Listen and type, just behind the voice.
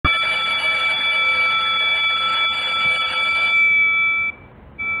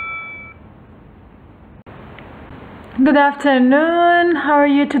Good afternoon. How are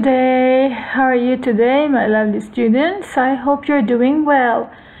you today? How are you today, my lovely students? I hope you're doing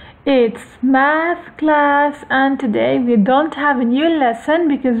well. It's math class, and today we don't have a new lesson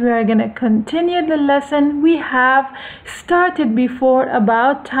because we are going to continue the lesson we have started before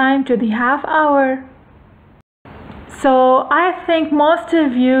about time to the half hour. So I think most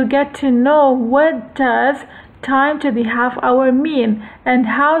of you get to know what does time to the half hour mean and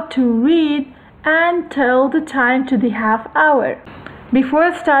how to read and tell the time to the half hour.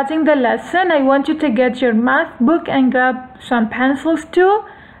 Before starting the lesson, I want you to get your math book and grab some pencils too,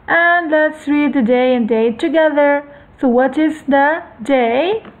 and let's read the day and date together. So what is the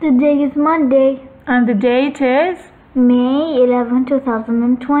day? The day is Monday. And the date is? May 11,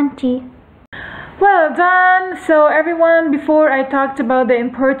 2020. Well done. So everyone, before I talked about the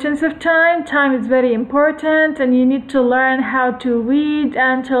importance of time. Time is very important and you need to learn how to read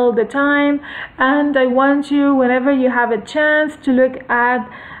and tell the time. And I want you, whenever you have a chance, to look at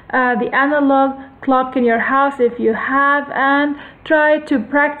the analog clock in your house if you have, and try to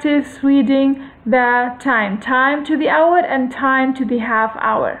practice reading the time to the hour and time to the half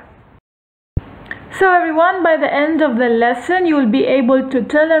hour. So everyone, by the end of the lesson, you will be able to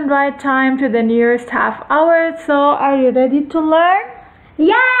tell and write time to the nearest half hour. So are you ready to learn?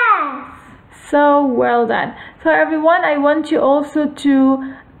 Yes! So well done. So everyone, I want you also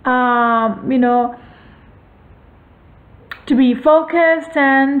to, to be focused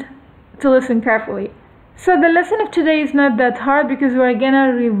and to listen carefully. So the lesson of today is not that hard because we're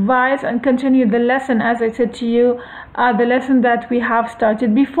gonna revise and continue the lesson, as I said to you, the lesson that we have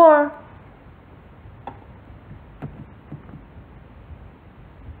started before.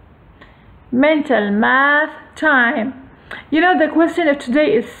 Mental math time. You know, the question of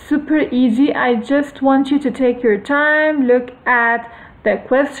today is super easy. I just want you to take your time, look at the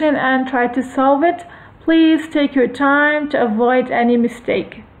question and try to solve it. Please take your time to avoid any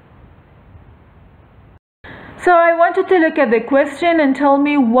mistake. So I want you to look at the question and tell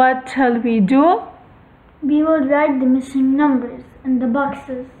me, what shall we do? We will write the missing numbers in the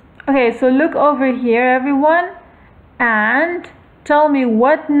boxes. Okay, so look over here, everyone, and tell me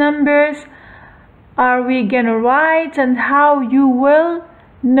what numbers are we gonna write and how you will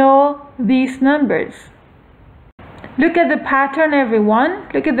know these numbers. Look at the pattern, everyone.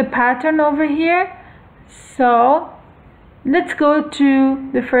 Look at the pattern over here. So let's go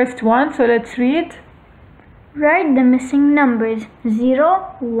to the first one. So let's read. Write the missing numbers.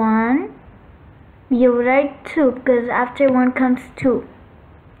 0, 1. You write 2 because after 1 comes 2.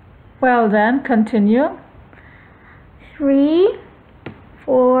 Well done. Continue. 3,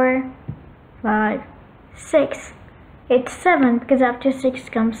 4, 5, 6. It's 7 because after 6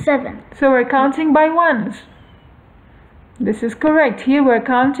 comes 7. So we're counting by ones. This is correct. Here we're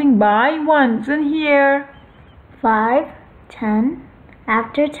counting by ones, and here 5, 10.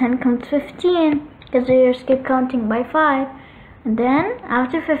 After 10 comes 15 because we just keep counting by 5. And then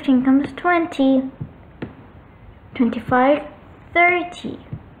after 15 comes 20, 25, 30,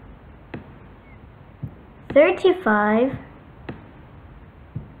 35,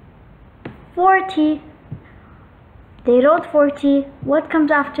 40. They wrote 40. What comes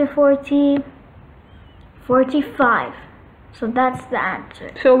after 40? 45. So that's the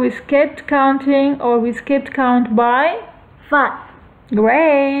answer. So we skipped counting, or we skipped count by 5.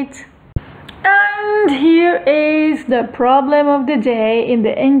 Great. And here is the problem of the day. In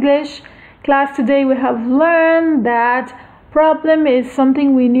the English class today, we have learned that problem is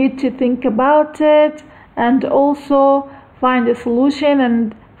something we need to think about it and also find a solution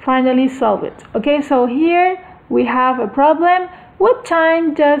and finally solve it. Okay, so here we have a problem. What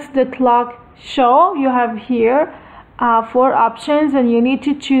time does the clock show? You have here 4 options and you need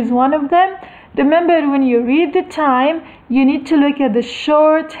to choose one of them. Remember, when you read the time, you need to look at the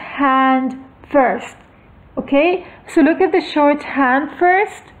shorthand first. Okay, so look at the shorthand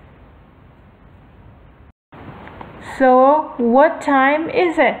first. So what time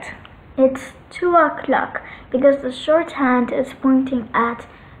is it? It's 2 o'clock because the shorthand is pointing at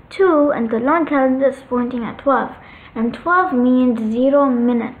 2 and the long hand is pointing at 12, and 12 means 0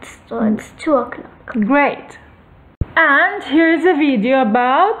 minutes, so it's 2 o'clock. Great. And here is a video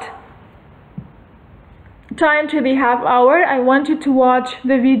about time to the half hour. I want you to watch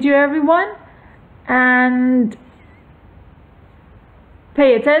the video, everyone, and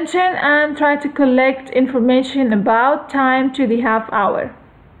pay attention and try to collect information about time to the half hour.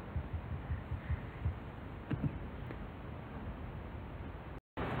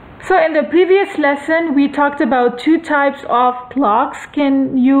 So in the previous lesson, we talked about 2 types of clocks.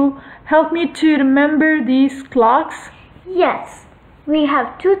 Can you help me to remember these clocks? Yes, we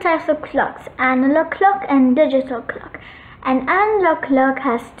have two types of clocks, analog clock and digital clock. An analog clock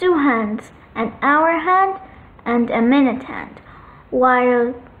has two hands, an hour hand and a minute hand,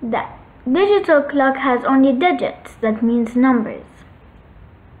 while the digital clock has only digits, that means numbers.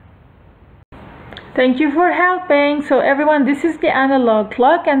 Thank you for helping. So everyone, this is the analog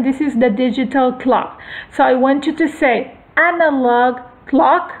clock and this is the digital clock. So I want you to say analog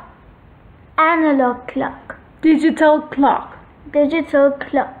clock, Analog clock, digital clock. digital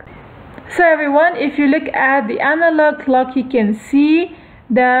clock. So everyone, if you look at the analog clock, you can see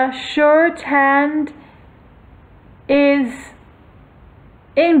the shorthand is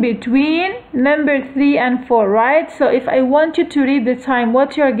in between number 3 and 4, right? So if I want you to read the time,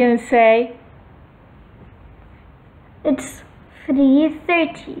 what you're gonna say? It's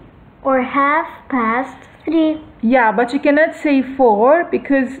 3:30 or 3:30. Yeah, but you cannot say 4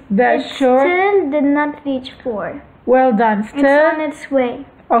 because the It short. still did not reach 4. Well done. It's Still. on its way.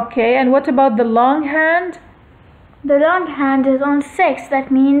 Okay, and what about the long hand? The long hand is on 6.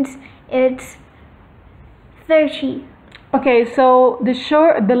 That means it's 30. Okay, so the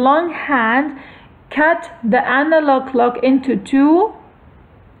long hand cut the analog clock into 2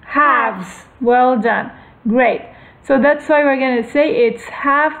 halves. Well done. Great. So that's why we're going to say it's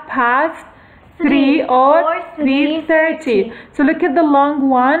 3:30 or 3:30. So look at the long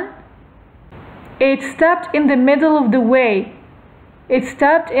one. It stopped in the middle of the way. It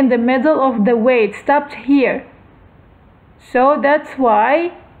stopped in the middle of the way. It stopped here. So that's why,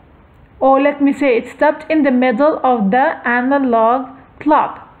 or let me say, it stopped in the middle of the analog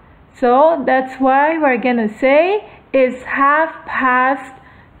clock. So that's why we're gonna say it's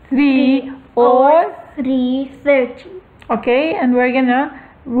 3:30 or 3:30. okay, and we're gonna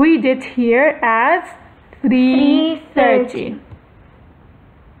read it here as 3:30.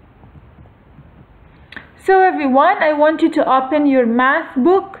 So everyone, I want you to open your math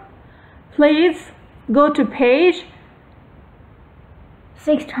book. Please go to page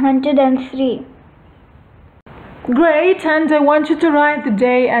 603. Great, and I want you to write the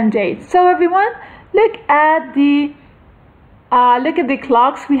day and date. So everyone, look at the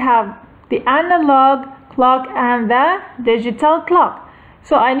clocks. We have the analog clock and the digital clock.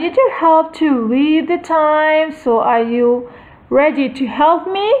 So I need your help to read the time. So are you ready to help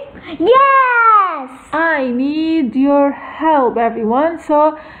me? Yes! I need your help, everyone. So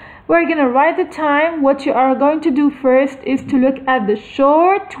we're gonna write the time. What you are going to do first is to look at the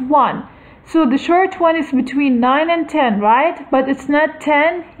short one. So the short one is between 9 and 10, right? But it's not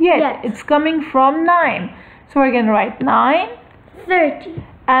 10 yet. Yes. It's coming from 9. So we're gonna write 30.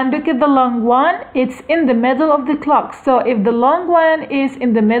 and look at the long one. It's in the middle of the clock. So if the long one is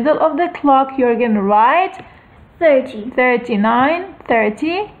in the middle of the clock, you're gonna write 30. 39,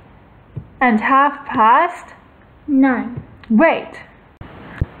 30 and 9:30. Great.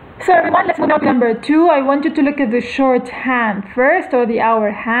 So everyone, let's move on to number 2. I want you to look at the short hand first, or the hour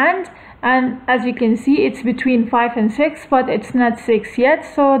hand. And as you can see, it's between 5 and 6, but it's not 6 yet.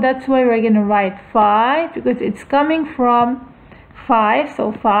 So that's why we're going to write 5, because it's coming from 5. So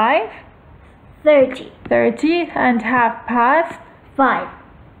 30. 30 and 5.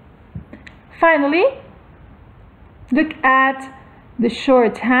 Finally, look at the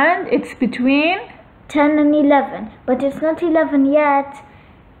short hand. It's between 10 and 11. But it's not 11 yet.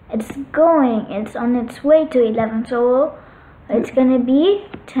 It's on its way to 11. So it's gonna be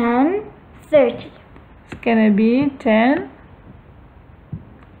 10:30. It's gonna be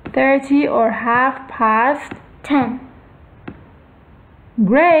 10:30 or 10:30. 10.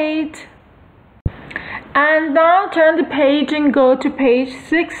 Great. And now turn the page and go to page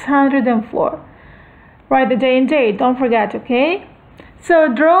 604. Write the day and date, don't forget, okay? So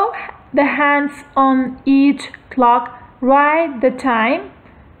draw the hands on each clock, write the time.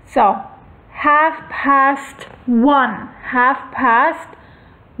 So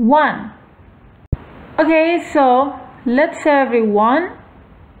 1:30. Okay, so let's say everyone,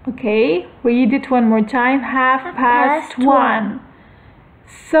 okay, read it one more time. 1:30.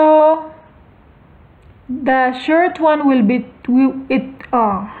 So the short one will be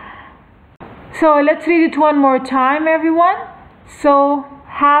So let's read it one more time, everyone. So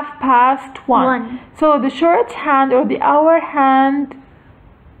 1:30. So the short hand or the hour hand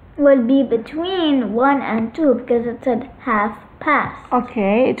will be between 1 and 2 because it said 1:30.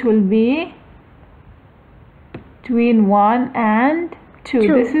 Okay, it will be between 1 and 2.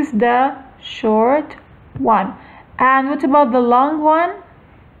 This is the short one. And what about the long one?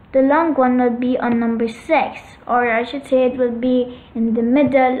 The long one will be on number 6, or I should say it will be in the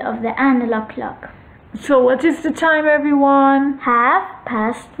middle of the analog clock. So what is the time, everyone?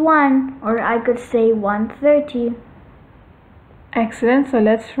 1:30, or I could say 1:30. Excellent. So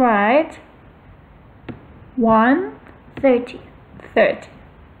let's write 1:30. 30.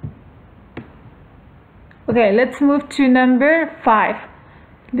 Okay, let's move to number 5.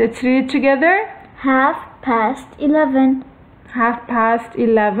 Let's read together. 11:30.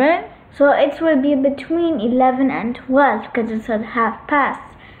 11:30. So it will be between 11 and 12 because it said half past.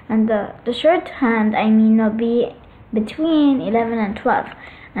 And the shorthand, will be between 11 and 12.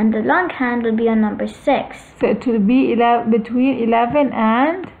 And the longhand will be on number 6. So it will be between 11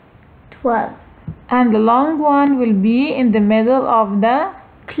 and 12. And the long one will be in the middle of the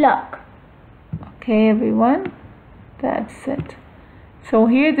clock. Okay, everyone. That's it. So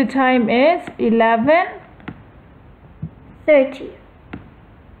here the time is 11:30.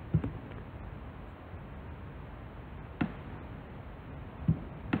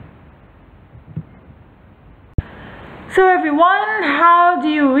 So everyone, how do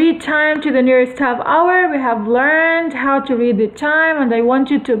you read time to the nearest half hour? We have learned how to read the time, and I want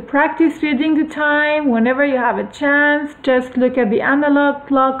you to practice reading the time whenever you have a chance. Just look at the analog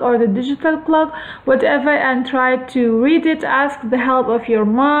clock or the digital clock, whatever, and try to read it. Ask the help of your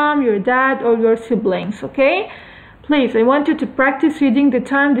mom, your dad, or your siblings, okay? Please, I want you to practice reading the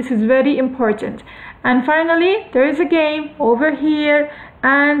time. This is very important. And finally, there is a game over here,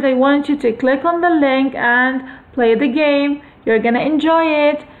 and I want you to click on the link and play the game. You're gonna enjoy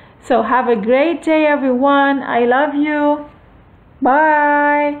it. So have a great day, everyone. I love you.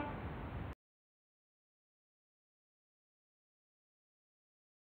 Bye.